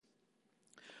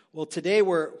Well, today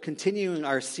we're continuing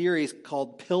our series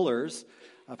called Pillars.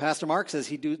 Pastor Mark says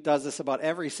he does this about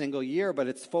every single year, but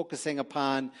it's focusing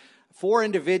upon 4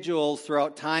 individuals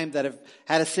throughout time that have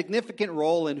had a significant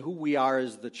role in who we are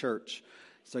as the church.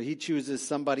 So he chooses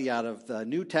somebody out of the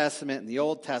New Testament and the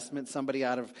Old Testament, somebody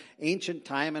out of ancient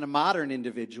time, and a modern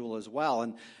individual as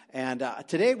well. And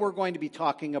today we're going to be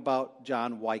talking about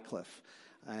John Wycliff.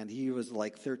 And he was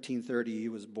like 1330 he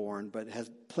was born, but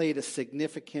has played a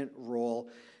significant role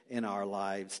in our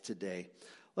lives today.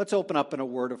 Let's open up in a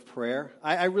word of prayer.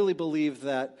 I really believe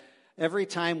that every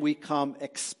time we come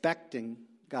expecting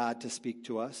God to speak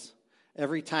to us,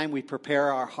 every time we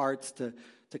prepare our hearts to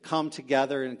come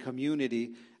together in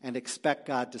community and expect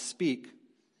God to speak,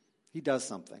 He does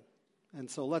something. And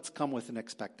so let's come with an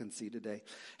expectancy today.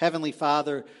 Heavenly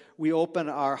Father, we open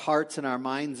our hearts and our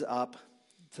minds up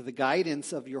to the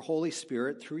guidance of your Holy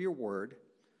Spirit through your word.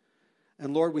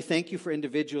 And Lord, we thank you for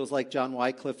individuals like John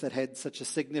Wycliff that had such a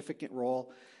significant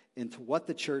role into what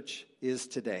the church is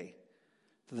today,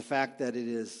 to the fact that it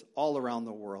is all around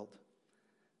the world.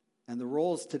 And the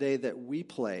roles today that we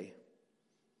play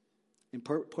in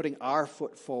putting our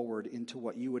foot forward into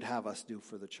what you would have us do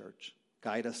for the church.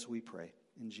 Guide us, we pray.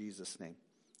 In Jesus' name,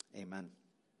 amen.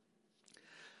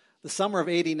 The summer of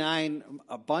 '89,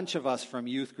 a bunch of us from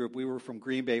youth group, we were from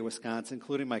Green Bay, Wisconsin,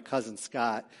 including my cousin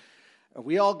Scott.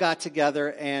 We all got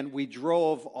together and we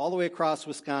drove all the way across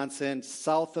Wisconsin,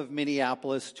 south of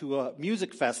Minneapolis, to a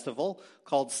music festival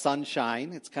called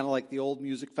Sunshine. It's kind of like the old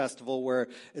music festival where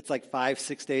it's like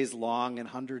 5-6 days long and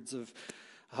hundreds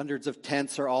of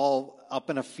tents are all up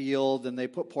in a field and they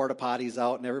put porta potties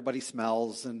out and everybody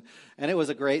smells and it was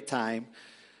a great time.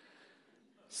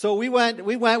 So we went,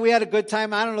 we had a good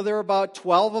time. I don't know, there were about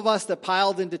 12 of us that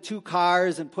piled into 2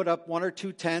 cars and put up 1 or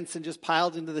 2 tents and just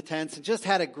piled into the tents and just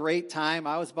had a great time.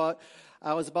 I was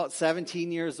about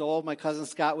 17 years old. My cousin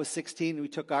Scott was 16. We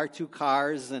took our 2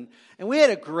 cars and we had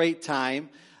a great time.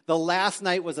 The last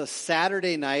night was a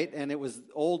Saturday night, and it was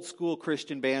old school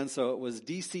Christian band, so it was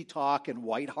DC Talk and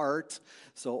Whiteheart,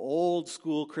 so old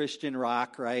school Christian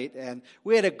rock, right? And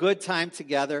we had a good time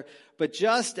together, but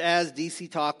just as DC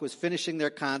Talk was finishing their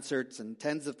concerts and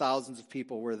tens of thousands of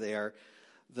people were there,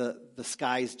 the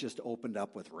skies just opened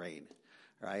up with rain,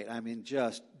 right? I mean,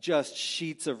 just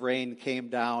sheets of rain came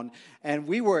down, and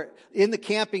we were in the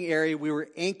camping area, we were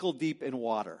ankle deep in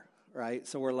water. Right?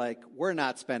 So we're like, we're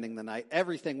not spending the night.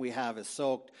 Everything we have is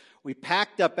soaked. We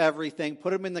packed up everything,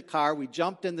 put them in the car. We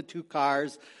jumped in the 2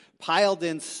 cars, piled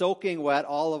in, soaking wet,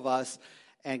 all of us,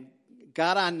 and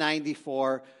got on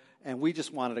 94, and we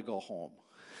just wanted to go home.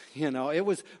 You know, it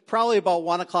was probably about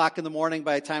 1 o'clock in the morning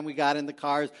by the time we got in the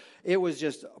cars. It was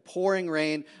just pouring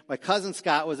rain. My cousin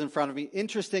Scott was in front of me.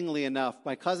 Interestingly enough,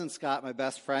 my cousin Scott, my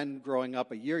best friend growing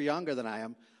up a year younger than I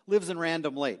am, lives in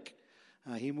Random Lake.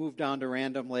 He moved down to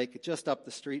Random Lake, just up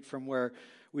the street from where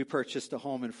we purchased a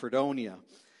home in Fredonia.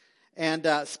 And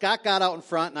Scott got out in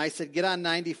front, and I said, get on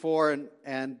 94,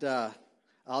 and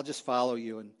I'll just follow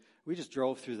you. And we just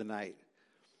drove through the night.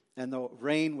 And the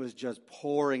rain was just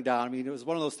pouring down. I mean, it was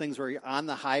one of those things where you're on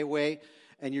the highway,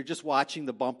 and you're just watching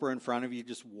the bumper in front of you,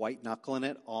 just white-knuckling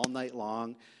it all night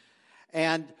long.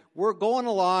 And we're going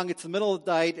along. It's the middle of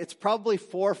the night. It's probably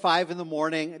 4 or 5 in the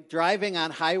morning, driving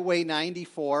on Highway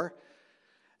 94.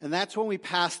 And that's when we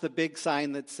passed the big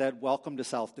sign that said, "Welcome to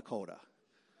South Dakota."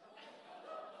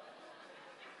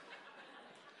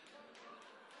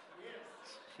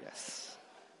 Yes.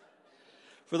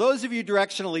 For those of you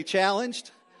directionally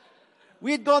challenged,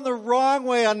 we had gone the wrong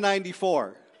way on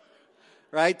 94.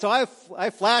 Right? So I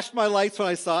flashed my lights when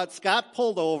I saw it. Scott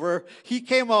pulled over. He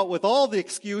came out with all the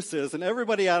excuses and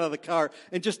everybody out of the car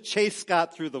and just chased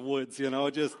Scott through the woods,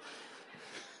 just...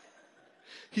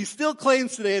 He still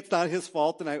claims today it's not his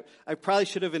fault, and I probably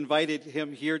should have invited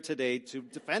him here today to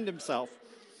defend himself.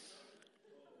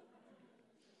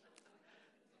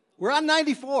 We're on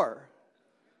 94.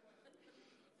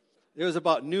 It was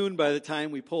about noon by the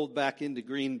time we pulled back into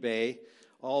Green Bay,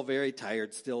 all very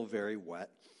tired, still very wet.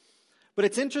 But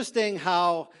it's interesting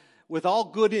how, with all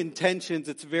good intentions,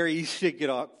 it's very easy to get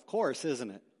off course,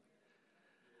 isn't it?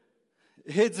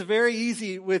 It's very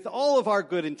easy with all of our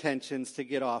good intentions to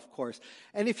get off course.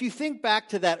 And if you think back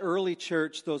to that early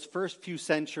church, those first few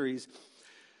centuries,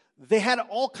 they had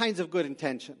all kinds of good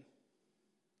intention,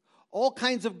 all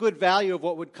kinds of good value of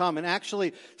what would come. And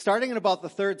actually, starting in about the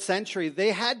 3rd century, they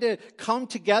had to come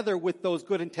together with those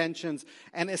good intentions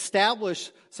and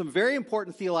establish some very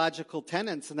important theological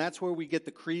tenets. And that's where we get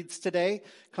the creeds today,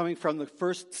 coming from the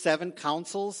first 7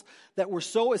 councils that were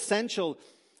so essential,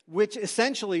 which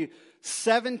essentially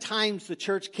 7 times the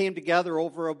church came together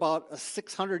over about a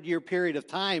 600-year period of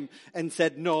time and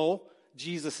said, no,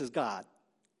 Jesus is God.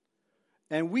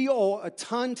 And we owe a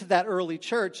ton to that early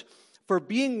church for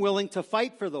being willing to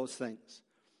fight for those things.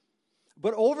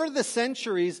 But over the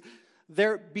centuries,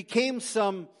 there became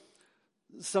some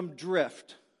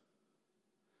drift,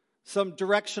 some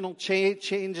directional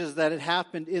changes that had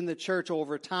happened in the church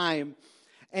over time.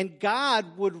 And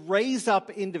God would raise up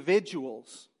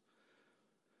individuals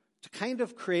to kind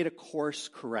of create a course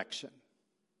correction.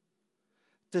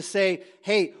 To say,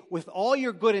 hey, with all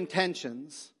your good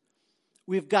intentions,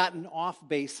 we've gotten off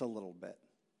base a little bit.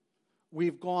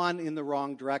 We've gone in the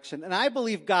wrong direction. And I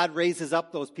believe God raises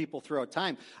up those people throughout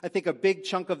time. I think a big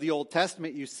chunk of the Old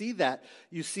Testament, you see that.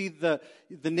 You see the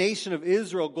nation of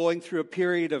Israel going through a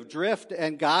period of drift,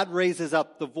 and God raises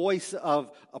up the voice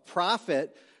of a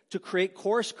prophet to create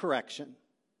course correction,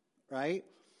 right?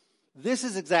 This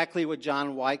is exactly what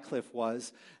John Wycliff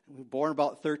was, born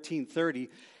about 1330.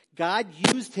 God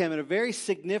used him in a very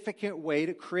significant way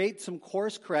to create some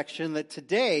course correction that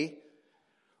today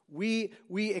we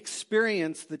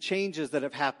experience the changes that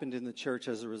have happened in the church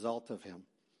as a result of him.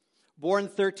 Born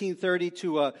 1330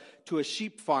 to a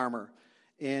sheep farmer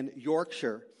in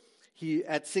Yorkshire, he,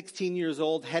 at 16 years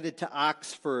old, headed to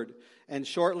Oxford. And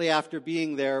shortly after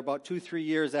being there, about 2-3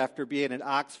 years after being at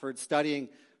Oxford, studying,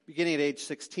 beginning at age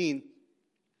 16,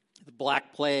 the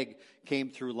Black Plague came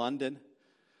through London,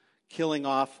 killing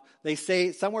off, they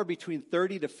say, somewhere between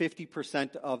 30 to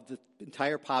 50% of the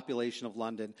entire population of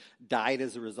London died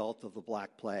as a result of the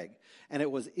Black Plague. And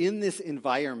it was in this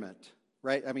environment,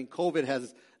 right? I mean, COVID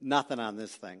has nothing on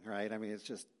this thing, right? I mean, it's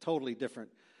just totally different.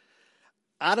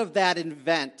 Out of that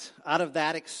event, out of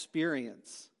that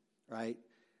experience, right,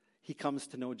 he comes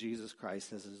to know Jesus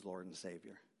Christ as his Lord and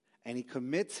Savior. And he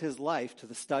commits his life to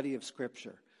the study of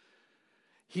Scripture.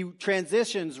 He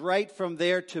transitions right from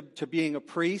there to being a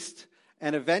priest,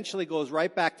 and eventually goes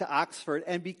right back to Oxford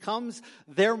and becomes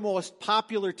their most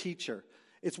popular teacher.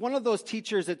 It's one of those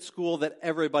teachers at school that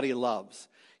everybody loves.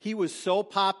 He was so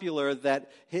popular that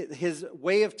his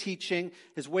way of teaching,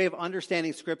 his way of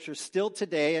understanding Scripture still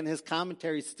today, and his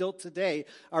commentaries still today,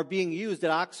 are being used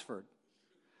at Oxford.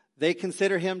 They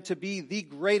consider him to be the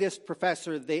greatest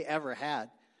professor they ever had.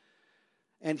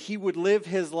 And he would live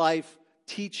his life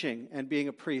teaching and being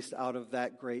a priest out of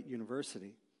that great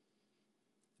university.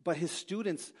 But his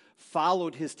students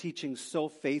followed his teaching so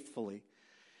faithfully.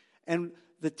 And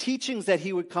the teachings that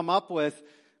he would come up with,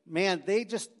 man,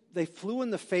 they flew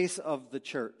in the face of the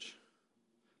church.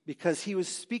 Because he was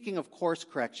speaking of course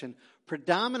correction,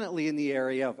 predominantly in the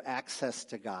area of access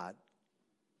to God.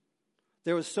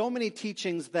 There was so many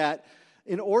teachings that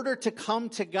in order to come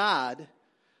to God,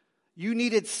 you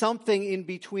needed something in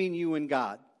between you and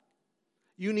God.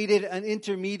 You needed an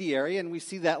intermediary, and we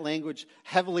see that language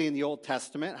heavily in the Old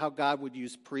Testament, how God would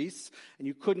use priests, and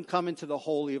you couldn't come into the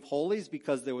Holy of Holies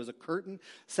because there was a curtain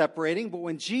separating. But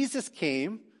when Jesus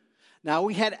came, now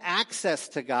we had access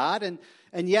to God,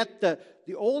 and yet the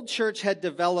old church had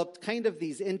developed kind of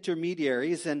these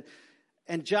intermediaries, and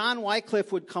John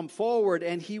Wycliff would come forward,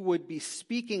 and he would be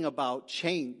speaking about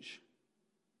change,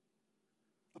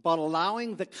 about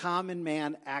allowing the common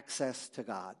man access to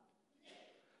God.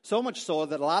 So much so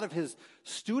that a lot of his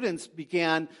students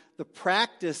began the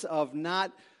practice of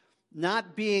not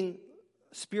being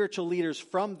spiritual leaders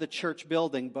from the church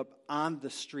building, but on the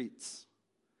streets,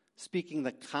 speaking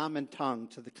the common tongue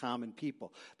to the common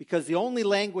people. Because the only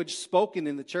language spoken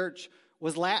in the church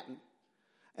was Latin.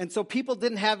 And so people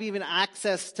didn't have even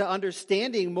access to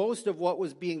understanding most of what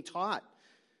was being taught.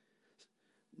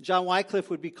 John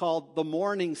Wycliff would be called the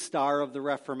morning star of the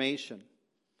Reformation.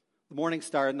 The morning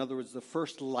star, in other words, the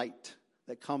first light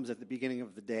that comes at the beginning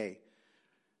of the day.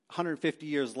 150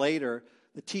 years later,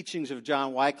 the teachings of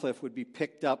John Wycliff would be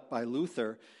picked up by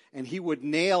Luther, and he would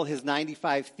nail his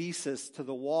 95 Thesis to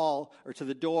the wall or to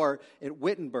the door at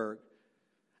Wittenberg.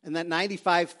 And that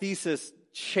 95 Thesis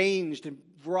changed and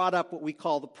brought up what we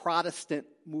call the Protestant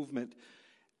movement,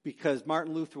 because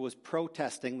Martin Luther was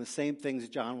protesting the same things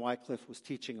John Wycliff was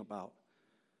teaching about,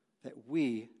 that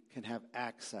we can have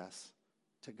access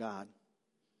to God.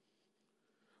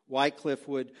 Wycliff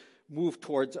would move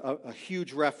towards a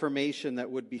huge reformation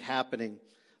that would be happening.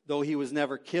 Though he was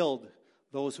never killed,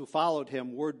 those who followed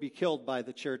him would be killed by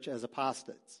the church as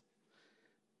apostates.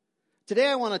 Today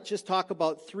I want to just talk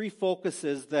about 3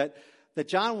 focuses that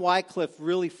John Wycliff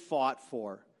really fought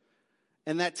for,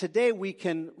 and that today we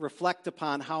can reflect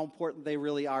upon how important they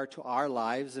really are to our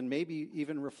lives, and maybe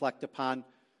even reflect upon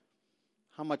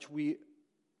how much we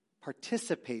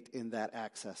participate in that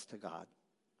access to God.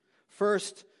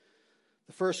 First,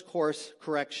 the first course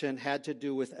correction had to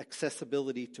do with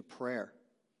accessibility to prayer.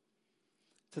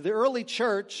 To the early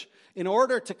church, in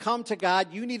order to come to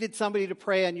God, you needed somebody to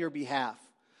pray on your behalf.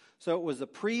 So it was a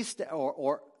priest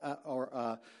or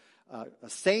a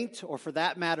saint, or for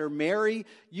that matter, Mary.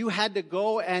 You had to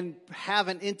go and have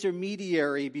an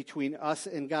intermediary between us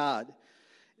and God.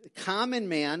 The common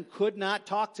man could not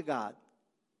talk to God.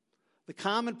 The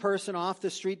common person off the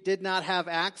street did not have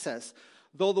access.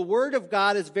 Though the Word of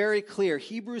God is very clear,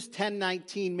 Hebrews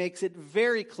 10:19 makes it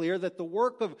very clear that the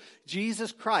work of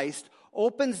Jesus Christ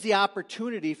opens the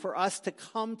opportunity for us to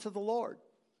come to the Lord.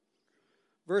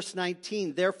 Verse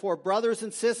 19, therefore, brothers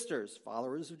and sisters,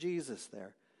 followers of Jesus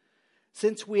there,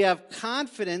 since we have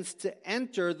confidence to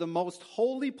enter the most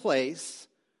holy place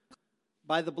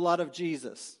by the blood of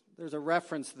Jesus. There's a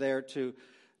reference there to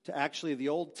actually the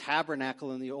old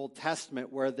tabernacle in the Old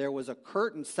Testament, where there was a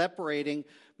curtain separating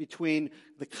between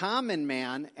the common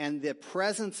man and the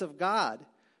presence of God.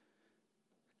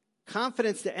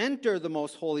 Confidence to enter the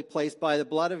most holy place by the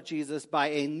blood of Jesus, by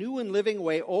a new and living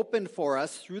way opened for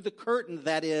us through the curtain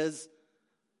that is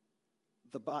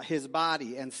his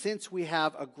body. And since we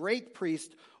have a great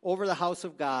priest over the house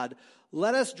of God,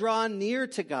 let us draw near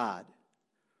to God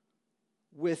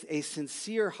with a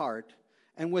sincere heart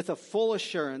and with a full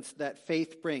assurance that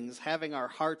faith brings, having our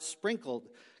hearts sprinkled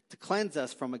to cleanse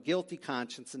us from a guilty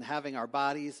conscience and having our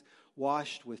bodies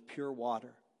washed with pure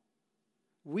water.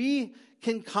 We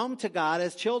can come to God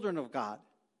as children of God.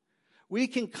 We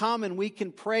can come and we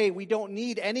can pray. We don't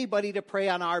need anybody to pray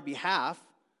on our behalf,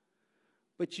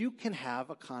 but you can have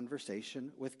a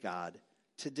conversation with God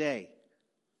today.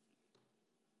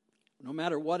 No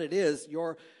matter what it is,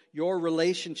 your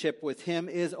relationship with Him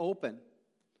is open.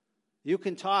 You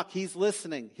can talk. He's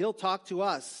listening. He'll talk to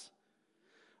us.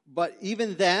 But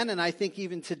even then, and I think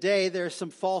even today, there are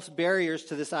some false barriers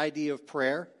to this idea of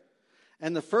prayer.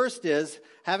 And the first is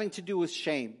having to do with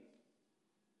shame.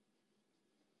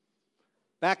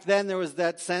 Back then, there was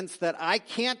that sense that I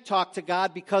can't talk to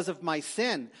God because of my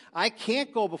sin. I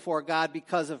can't go before God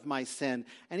because of my sin.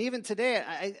 And even today,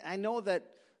 I know that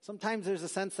sometimes there's a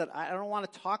sense that I don't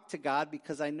want to talk to God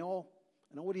because I know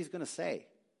what He's going to say.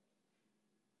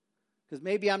 Because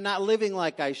maybe I'm not living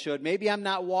like I should. Maybe I'm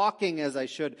not walking as I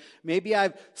should. Maybe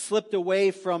I've slipped away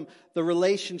from the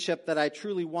relationship that I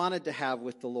truly wanted to have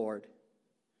with the Lord.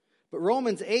 But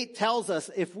Romans 8 tells us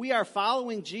if we are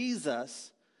following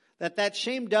Jesus, that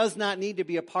shame does not need to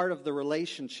be a part of the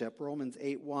relationship. Romans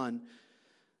 8:1.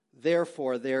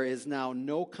 Therefore, there is now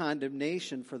no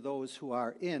condemnation for those who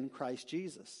are in Christ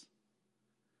Jesus.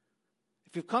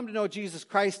 If you've come to know Jesus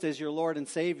Christ as your Lord and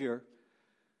Savior,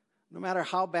 no matter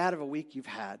how bad of a week you've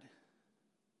had,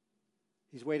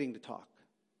 He's waiting to talk.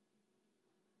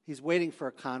 He's waiting for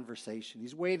a conversation.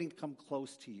 He's waiting to come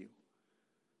close to you.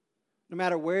 No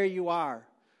matter where you are,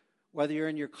 whether you're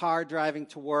in your car driving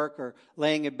to work or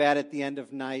laying in bed at the end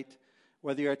of night,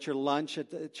 whether you're at your lunch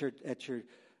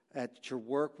at your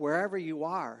work, wherever you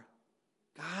are,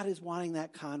 God is wanting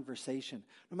that conversation,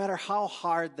 no matter how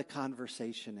hard the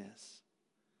conversation is.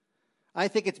 I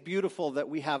think it's beautiful that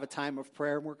we have a time of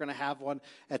prayer, and we're going to have one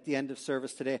at the end of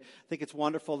service today. I think it's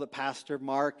wonderful that Pastor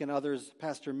Mark and others,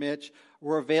 Pastor Mitch,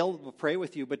 were available to pray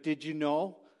with you. But did you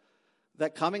know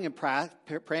that coming and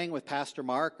praying with Pastor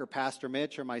Mark or Pastor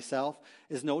Mitch or myself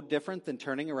is no different than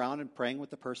turning around and praying with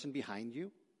the person behind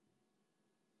you?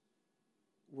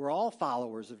 We're all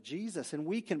followers of Jesus, and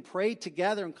we can pray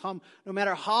together and come, no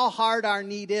matter how hard our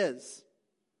need is,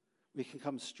 we can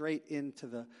come straight into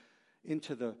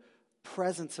the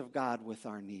presence of God with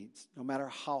our needs, no matter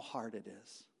how hard it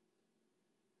is.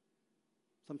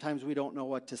 Sometimes we don't know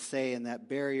what to say, and that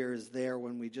barrier is there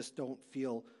when we just don't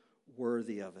feel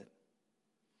worthy of it.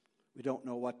 We don't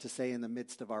know what to say in the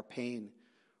midst of our pain,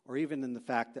 or even in the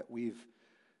fact that we've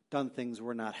done things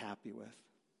we're not happy with.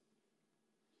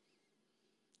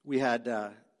 We had,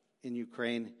 in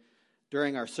Ukraine,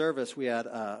 during our service, we had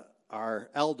our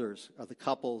elders, the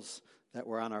couples that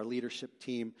were on our leadership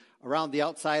team, around the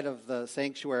outside of the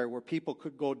sanctuary where people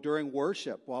could go during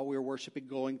worship, while we were worshiping,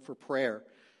 going for prayer.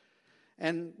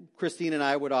 And Christine and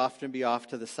I would often be off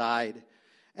to the side.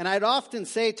 And I'd often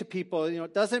say to people,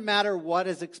 it doesn't matter what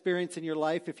is experienced in your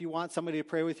life. If you want somebody to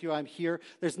pray with you, I'm here.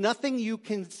 There's nothing you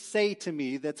can say to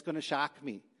me that's going to shock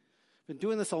me. I've been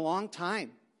doing this a long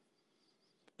time.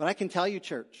 But I can tell you,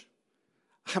 church,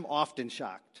 I'm often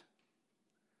shocked.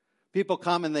 People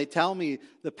come and they tell me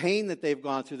the pain that they've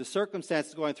gone through, the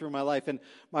circumstances going through my life, and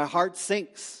my heart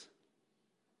sinks.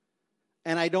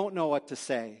 And I don't know what to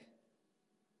say.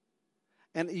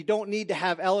 And you don't need to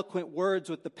have eloquent words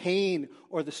with the pain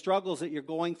or the struggles that you're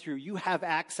going through. You have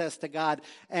access to God.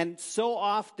 And so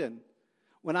often,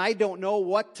 when I don't know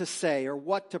what to say or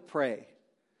what to pray,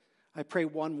 I pray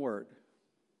one word.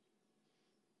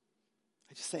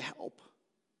 I just say, help.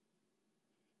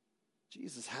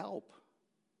 Jesus, help.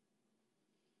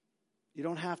 You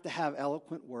don't have to have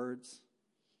eloquent words.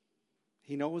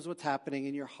 He knows what's happening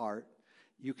in your heart.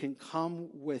 You can come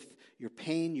with your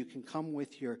pain. You can come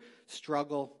with your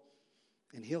struggle,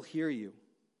 and he'll hear you.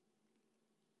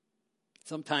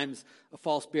 Sometimes a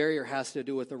false barrier has to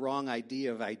do with the wrong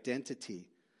idea of identity,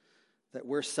 that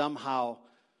we're somehow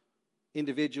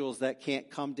individuals that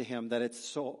can't come to him, that it's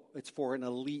for an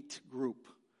elite group.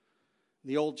 In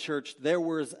the old church, there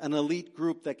was an elite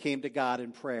group that came to God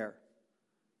in prayer.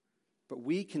 But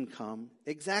we can come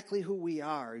exactly who we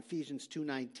are. Ephesians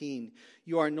 2:19,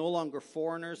 you are no longer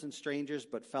foreigners and strangers,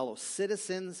 but fellow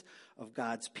citizens of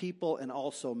God's people and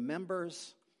also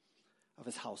members of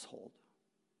his household.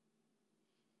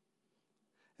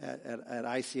 At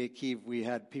ICA Kyiv, we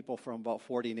had people from about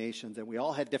 40 nations, and we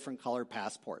all had different colored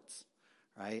passports,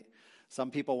 right?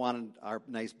 Some people wanted our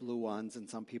nice blue ones, and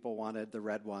some people wanted the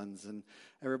red ones, and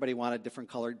everybody wanted different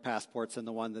colored passports than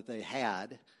the one that they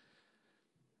had.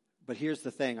 But here's the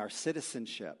thing, our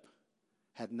citizenship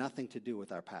had nothing to do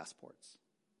with our passports.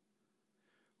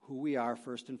 Who we are,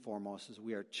 first and foremost, is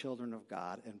we are children of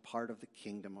God and part of the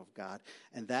kingdom of God.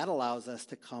 And that allows us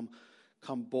to come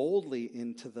boldly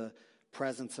into the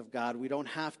presence of God. We don't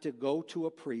have to go to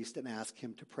a priest and ask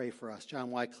him to pray for us. John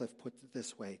Wycliff put it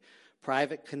this way,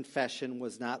 private confession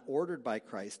was not ordered by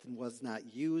Christ and was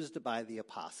not used by the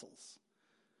apostles.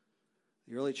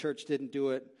 The early church didn't do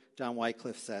it. John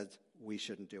Wycliff said we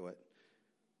shouldn't do it.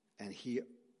 And he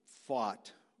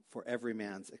fought for every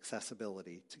man's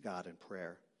accessibility to God in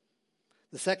prayer.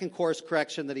 The second course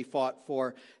correction that he fought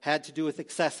for had to do with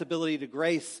accessibility to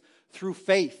grace through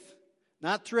faith,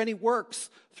 not through any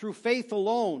works, through faith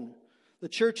alone. The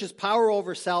church's power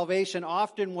over salvation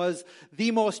often was the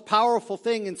most powerful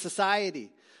thing in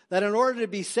society. That in order to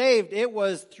be saved, it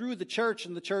was through the church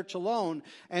and the church alone,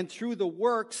 and through the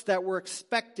works that were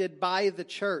expected by the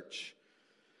church.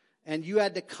 And you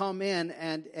had to come in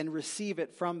and receive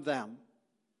it from them.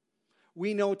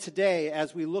 We know today,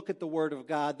 as we look at the Word of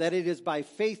God, that it is by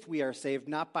faith we are saved,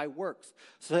 not by works,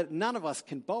 so that none of us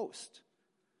can boast.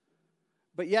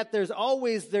 But yet there's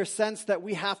always their sense that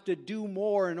we have to do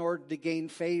more in order to gain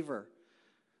favor.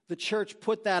 The church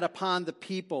put that upon the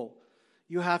people.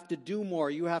 You have to do more,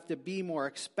 you have to be more,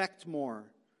 expect more.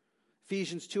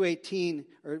 Ephesians 2:18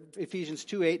 or Ephesians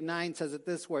 2:8-9 says it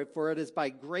this way, for it is by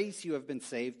grace you have been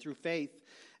saved through faith,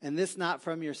 and this not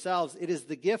from yourselves. It is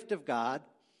the gift of God,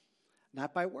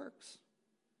 not by works,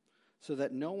 so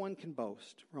that no one can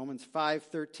boast. Romans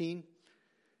 5:13,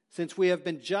 since we have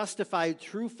been justified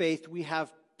through faith, we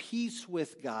have peace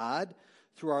with God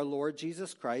through our Lord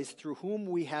Jesus Christ, through whom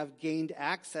we have gained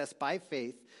access by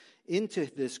faith into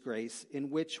this grace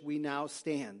in which we now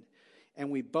stand, and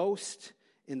we boast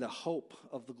in the hope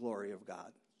of the glory of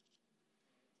God.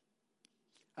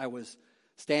 I was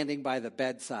standing by the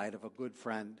bedside of a good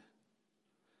friend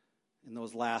in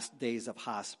those last days of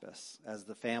hospice as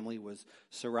the family was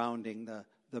surrounding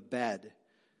the bed.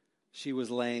 She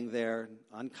was laying there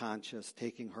unconscious,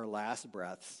 taking her last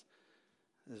breaths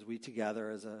as we together,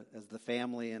 as the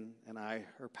family and I,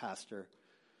 her pastor,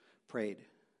 prayed.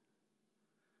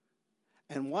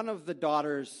 And one of the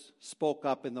daughters spoke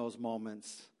up in those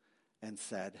moments and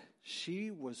said, she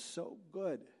was so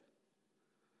good.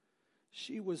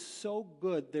 She was so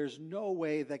good, there's no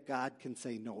way that God can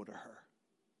say no to her.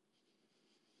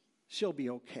 She'll be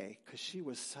okay because she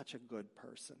was such a good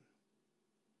person.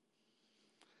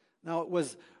 Now, it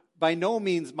was by no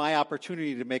means my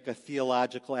opportunity to make a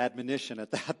theological admonition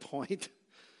at that point.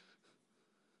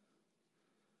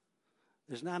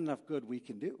 There's not enough good we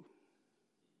can do.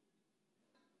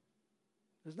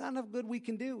 There's not enough good we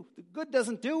can do. The good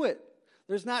doesn't do it.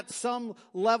 There's not some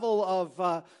level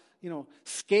of,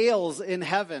 scales in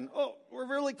heaven. Oh, we're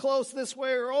really close this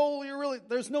way, or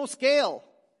there's no scale.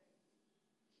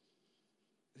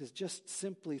 It is just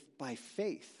simply by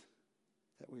faith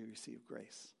that we receive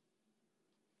grace.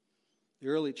 The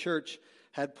early church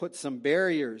had put some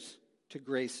barriers to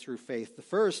grace through faith. The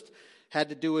first had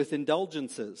to do with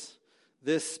indulgences.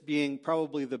 This being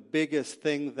probably the biggest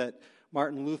thing that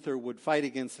Martin Luther would fight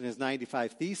against in his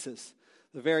 95 Thesis.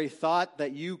 The very thought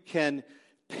that you can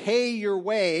pay your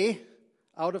way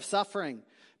out of suffering,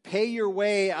 pay your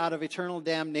way out of eternal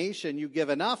damnation. You give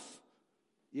enough,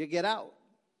 you get out.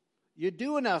 You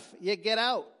do enough, you get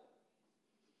out.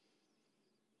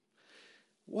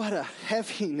 What a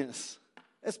heaviness,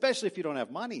 especially if you don't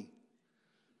have money.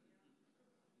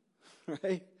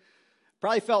 Right?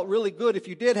 Probably felt really good if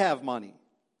you did have money.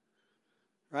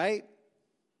 Right?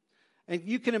 And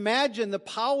you can imagine the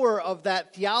power of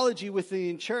that theology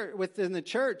within the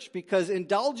church, because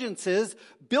indulgences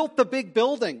built the big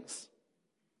buildings.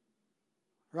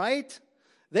 Right?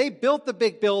 They built the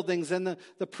big buildings, and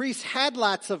the priests had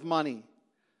lots of money.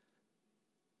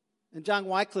 And John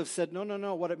Wycliff said,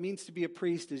 no. What it means to be a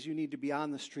priest is you need to be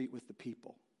on the street with the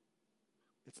people.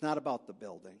 It's not about the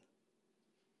building.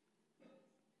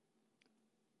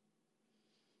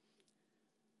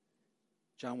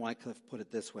 John Wycliff put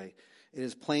it this way: it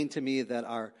is plain to me that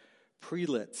our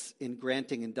prelates in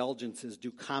granting indulgences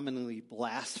do commonly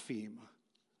blaspheme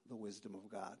the wisdom of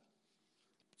God.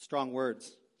 Strong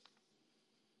words.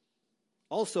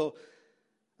 Also,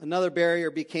 another barrier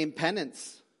became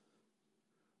penance.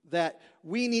 That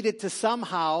we needed to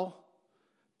somehow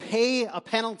pay a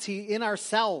penalty in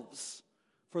ourselves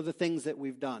for the things that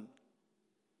we've done.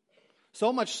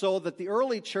 So much so that the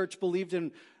early church believed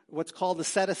in what's called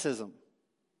asceticism.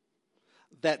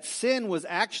 That sin was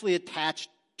actually attached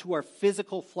to our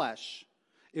physical flesh.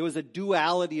 It was a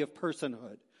duality of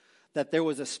personhood. That there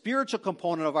was a spiritual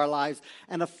component of our lives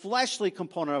and a fleshly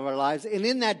component of our lives. And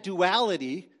in that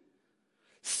duality,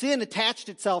 sin attached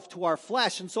itself to our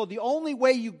flesh. And so the only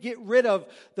way you get rid of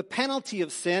the penalty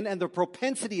of sin and the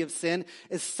propensity of sin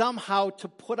is somehow to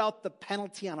put out the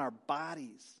penalty on our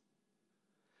bodies.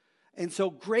 And so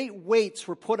great weights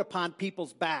were put upon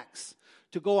people's backs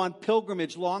to go on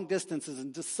pilgrimage long distances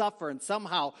and to suffer. And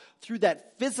somehow, through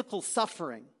that physical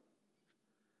suffering,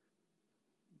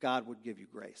 God would give you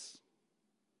grace.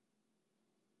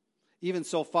 Even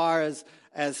so far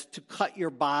as to cut your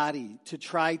body, to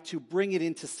try to bring it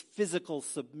into physical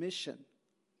submission.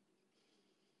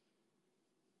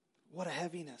 What a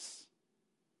heaviness.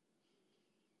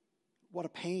 What a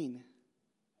pain.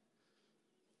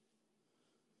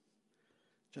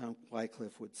 John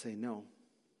Wycliff would say, no.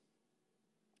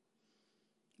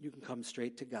 You can come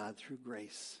straight to God through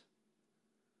grace.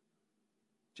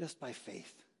 Just by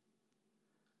faith.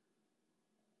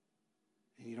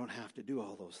 And you don't have to do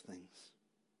all those things.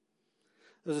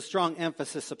 There's a strong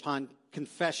emphasis upon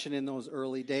confession in those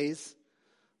early days.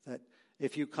 That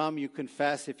if you come, you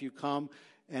confess. If you come,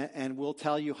 and we'll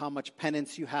tell you how much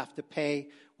penance you have to pay.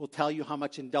 We'll tell you how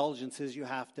much indulgences you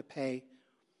have to pay.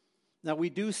 Now,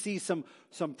 we do see some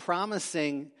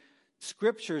promising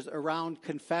scriptures around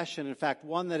confession. In fact,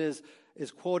 one that is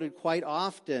quoted quite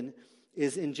often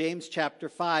is in James chapter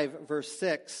 5, verse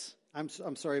 6.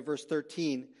 Verse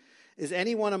 13. Is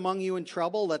anyone among you in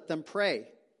trouble? Let them pray.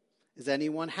 Is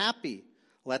anyone happy?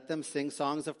 Let them sing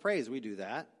songs of praise. We do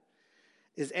that.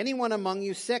 Is anyone among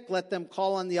you sick? Let them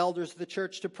call on the elders of the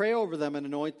church to pray over them and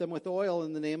anoint them with oil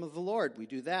in the name of the Lord. We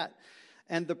do that.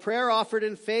 And the prayer offered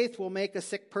in faith will make a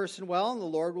sick person well, and the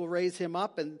Lord will raise him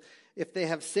up. And if they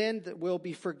have sinned, it will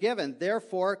be forgiven.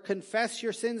 Therefore, confess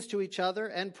your sins to each other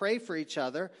and pray for each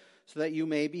other so that you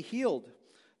may be healed.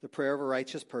 The prayer of a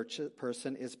righteous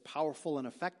person is powerful and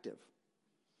effective.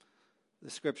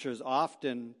 The scriptures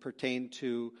often pertain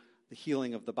to the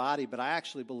healing of the body, but I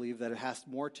actually believe that it has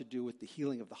more to do with the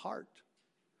healing of the heart.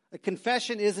 A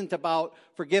confession isn't about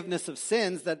forgiveness of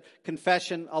sins, that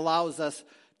confession allows us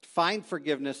to find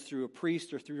forgiveness through a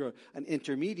priest or through an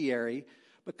intermediary,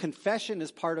 but confession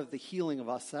is part of the healing of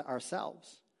us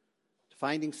ourselves.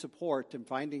 Finding support and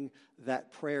finding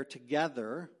that prayer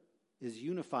together is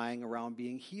unifying around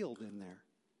being healed in there.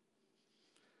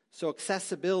 So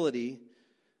accessibility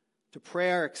to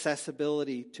prayer,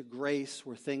 accessibility to grace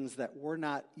were things that were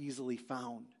not easily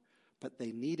found, but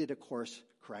they needed a course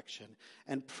correction.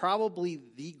 And probably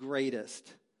the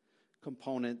greatest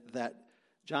component that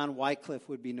John Wycliff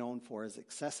would be known for is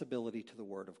accessibility to the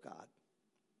Word of God.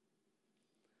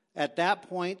 At that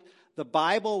point, the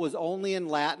Bible was only in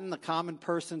Latin. The common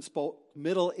person spoke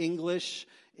Middle English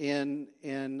in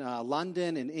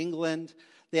London, in England.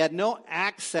 They had no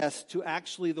access to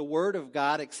actually the Word of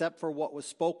God except for what was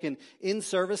spoken in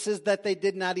services that they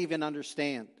did not even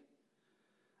understand.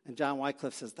 And John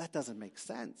Wycliff says, that doesn't make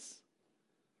sense.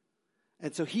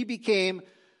 And so he became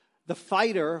the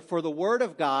fighter for the Word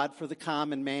of God for the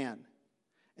common man.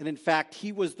 And in fact,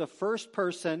 he was the first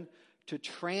person to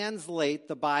translate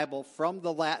the Bible from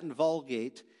the Latin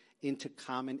Vulgate into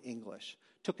common English.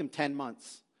 It took him 10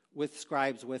 months with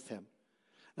scribes with him.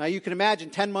 Now you can imagine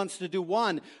 10 months to do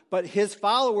one, but his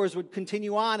followers would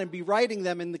continue on and be writing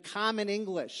them in the common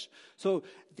English. So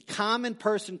the common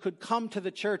person could come to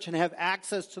the church and have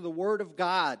access to the Word of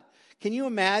God. Can you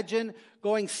imagine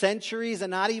going centuries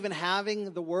and not even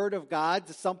having the Word of God,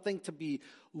 something to be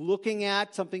looking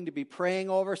at, something to be praying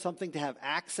over, something to have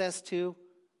access to?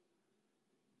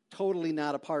 Totally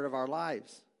not a part of our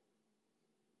lives.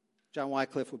 John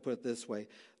Wycliff would put it this way: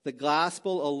 the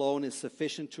gospel alone is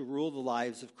sufficient to rule the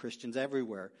lives of Christians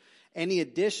everywhere. Any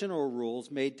additional rules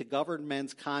made to govern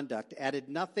men's conduct added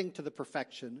nothing to the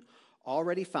perfection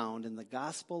already found in the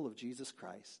gospel of Jesus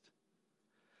Christ.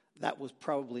 That was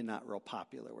probably not real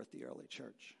popular with the early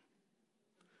church.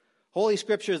 Holy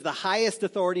Scripture is the highest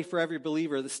authority for every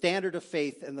believer, the standard of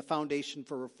faith, and the foundation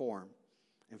for reform.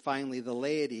 And finally, the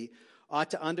laity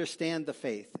ought to understand the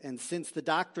faith. And since the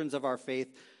doctrines of our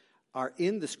faith are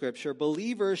in the Scripture,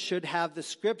 believers should have the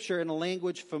Scripture in a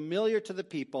language familiar to the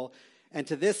people, and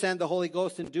to this end the Holy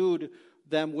Ghost endued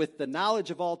them with the knowledge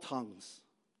of all tongues.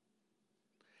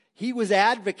 He was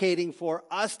advocating for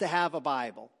us to have a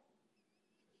Bible,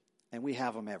 and we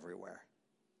have them everywhere.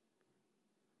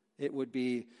 It would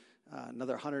be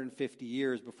another 150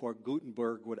 years before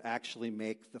Gutenberg would actually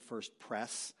make the first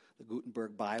press. The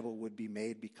Gutenberg Bible would be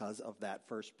made because of that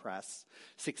first press.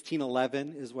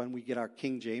 1611 is when we get our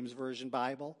King James Version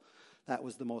Bible. That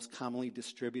was the most commonly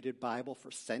distributed Bible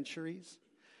for centuries.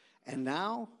 And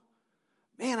now,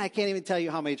 man, I can't even tell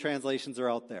you how many translations are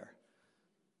out there.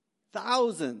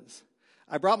 Thousands.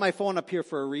 I brought my phone up here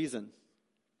for a reason.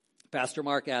 Pastor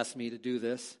Mark asked me to do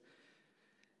this. Do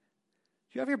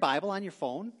you have your Bible on your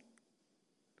phone?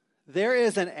 There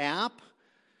is an app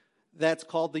that's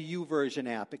called the YouVersion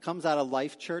app. It comes out of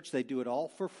Life Church. They do it all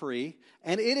for free.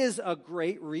 And it is a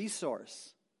great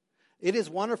resource. It is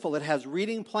wonderful. It has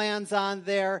reading plans on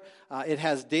there. It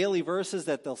has daily verses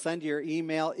that they'll send to your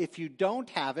email. If you don't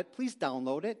have it, please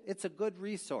download it. It's a good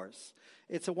resource.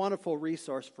 It's a wonderful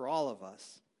resource for all of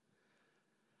us.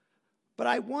 But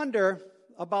I wonder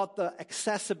about the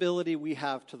accessibility we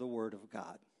have to the Word of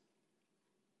God.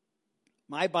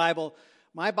 My Bible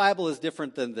is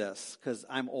different than this because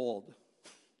I'm old.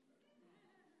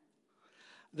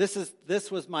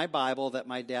 This was my Bible that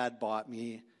my dad bought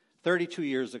me 32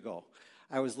 years ago.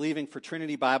 I was leaving for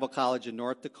Trinity Bible College in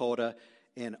North Dakota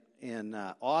in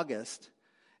August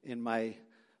in my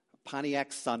Pontiac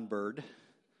Sunbird.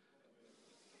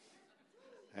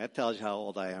 That tells you how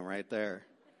old I am right there.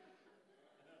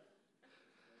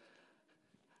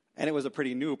 And it was a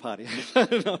pretty new Pontiac.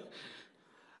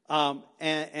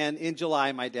 And in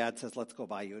July, my dad says, let's go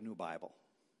buy you a new Bible.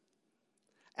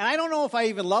 And I don't know if I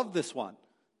even love this one,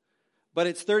 but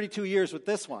it's 32 years with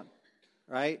this one,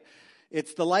 right?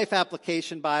 It's the Life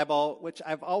Application Bible, which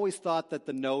I've always thought that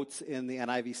the notes in the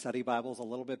NIV Study Bible is a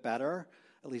little bit better,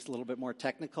 at least a little bit more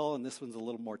technical, and this one's a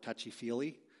little more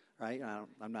touchy-feely, right?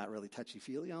 I'm not really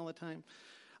touchy-feely all the time.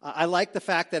 I like the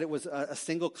fact that it was a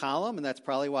single column, and that's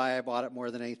probably why I bought it more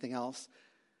than anything else.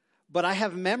 But I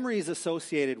have memories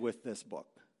associated with this book.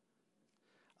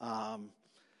 1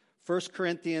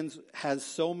 Corinthians has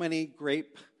so many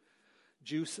grape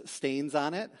juice stains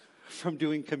on it from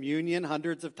doing communion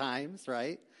hundreds of times,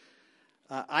 right?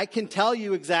 I can tell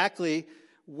you exactly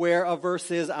where a verse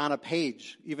is on a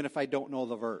page, even if I don't know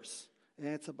the verse. And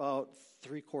it's about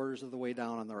 3/4 of the way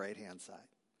down on the right-hand side.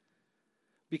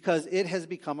 Because it has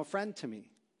become a friend to me.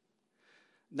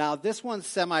 Now, this one's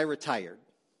semi-retired.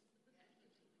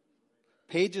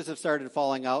 Pages have started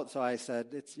falling out, so I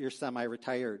said, you're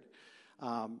semi-retired.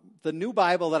 The new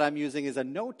Bible that I'm using is a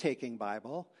note-taking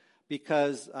Bible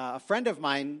because a friend of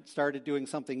mine started doing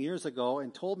something years ago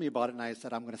and told me about it, and I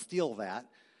said, I'm going to steal that.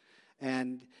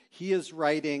 And he is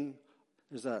writing,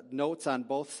 there's notes on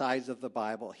both sides of the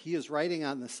Bible. He is writing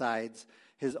on the sides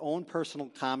his own personal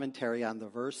commentary on the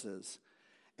verses,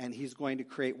 and he's going to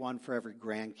create one for every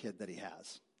grandkid that he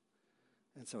has.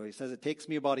 And so he says, it takes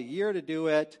me about a year to do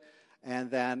it,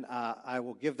 and then I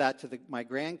will give that to my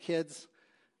grandkids,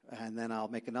 and then I'll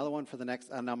make another one for the next.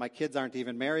 Now, my kids aren't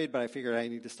even married, but I figured I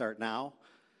need to start now,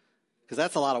 because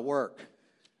that's a lot of work.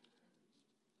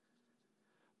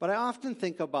 But I often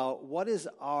think about what is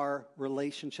our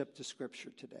relationship to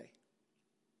Scripture today.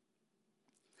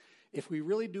 If we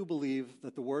really do believe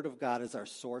that the Word of God is our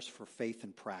source for faith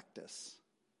and practice,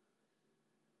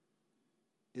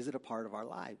 is it a part of our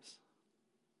lives?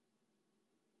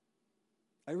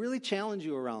 I really challenge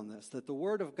you around this, that the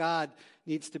Word of God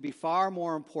needs to be far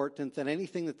more important than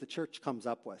anything that the church comes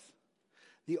up with.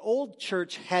 The old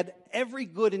church had every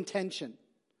good intention.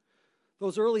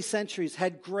 Those early centuries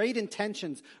had great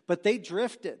intentions, but they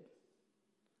drifted.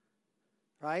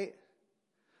 Right?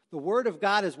 The Word of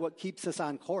God is what keeps us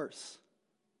on course.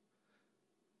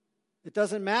 It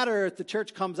doesn't matter if the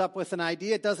church comes up with an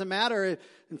idea. It doesn't matter.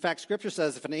 In fact, Scripture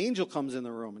says if an angel comes in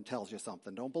the room and tells you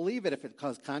something, don't believe it if it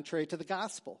goes contrary to the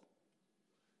gospel.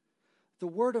 The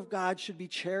Word of God should be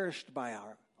cherished by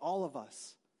all of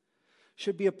us.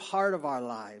 Should be a part of our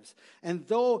lives. And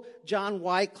though John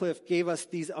Wycliff gave us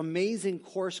these amazing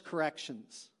course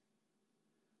corrections,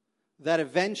 that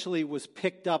eventually was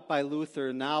picked up by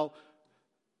Luther. Now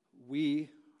we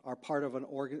are part of an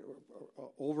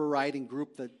overriding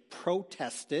group that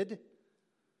protested,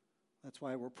 that's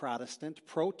why we're Protestant,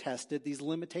 protested these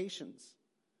limitations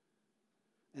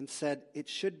and said it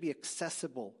should be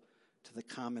accessible to the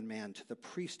common man, to the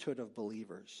priesthood of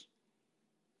believers.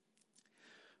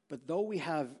 But though we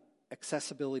have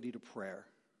accessibility to prayer,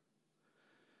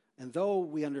 and though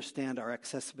we understand our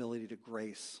accessibility to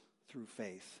grace through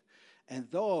faith, and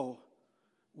though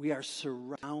we are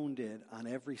surrounded on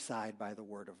every side by the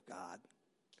Word of God,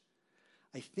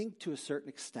 I think to a certain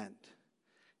extent,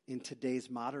 in today's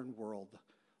modern world,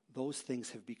 those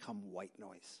things have become white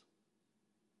noise.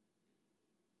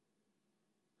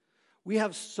 We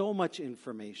have so much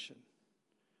information.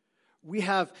 We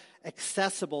have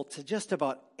accessible to just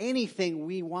about anything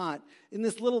we want in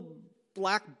this little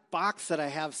black box that I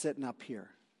have sitting up here.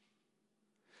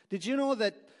 Do you know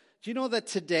that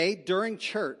today, during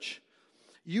church,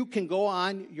 you can go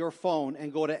on your phone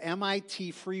and go to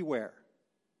MIT Freeware,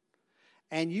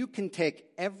 and you can take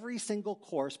every single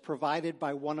course provided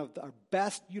by one of the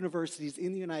best universities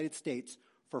in the United States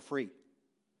for free.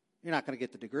 You're not going to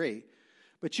get the degree,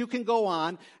 but you can go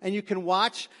on and you can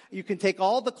watch, you can take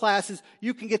all the classes,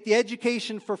 you can get the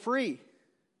education for free.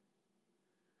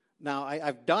 Now,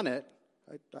 I've done it.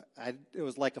 It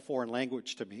was like a foreign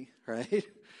language to me, right?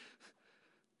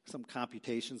 Some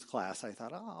computations class. I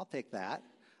thought, I'll take that.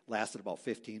 Lasted about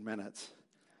 15 minutes.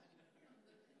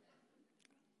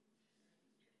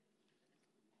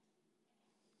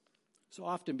 So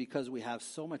often, because we have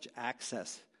so much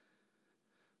access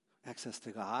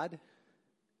to God,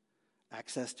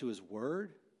 access to His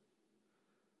Word,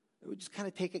 we just kind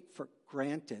of take it for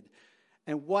granted.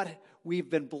 And what we've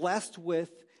been blessed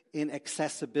with in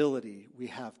accessibility, we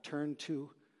have turned to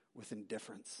with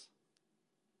indifference.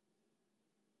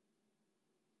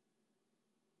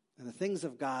 And the things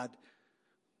of God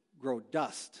grow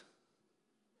dust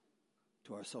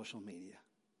to our social media.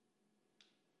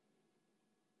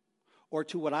 Or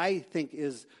to what I think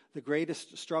is the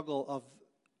greatest struggle of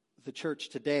the church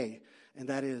today, and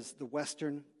that is the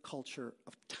Western culture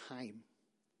of time.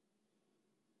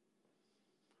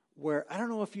 Where, I don't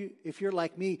know if you're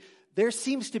like me, there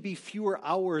seems to be fewer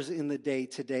hours in the day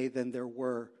today than there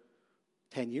were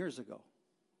 10 years ago.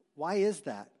 Why is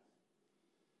that?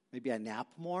 Maybe I nap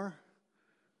more?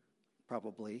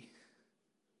 Probably.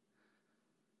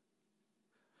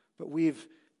 But we've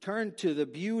turned to the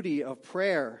beauty of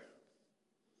prayer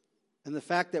and the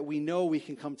fact that we know we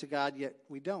can come to God, yet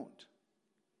we don't.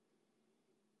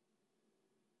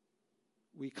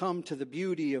 We come to the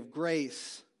beauty of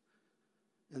grace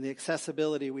and the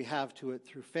accessibility we have to it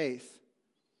through faith.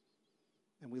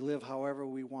 And we live however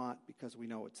we want because we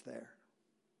know it's there.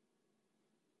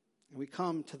 And we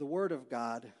come to the Word of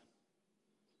God,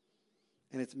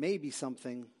 and it's maybe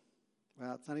something,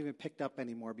 well, it's not even picked up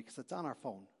anymore because it's on our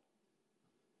phone.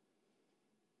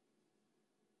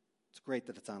 It's great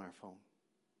that it's on our phone.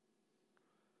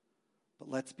 But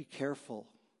let's be careful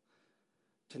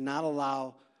to not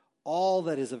allow all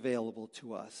that is available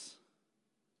to us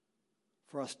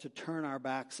for us to turn our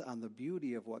backs on the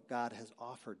beauty of what God has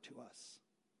offered to us.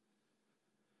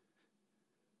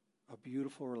 A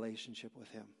beautiful relationship with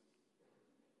Him.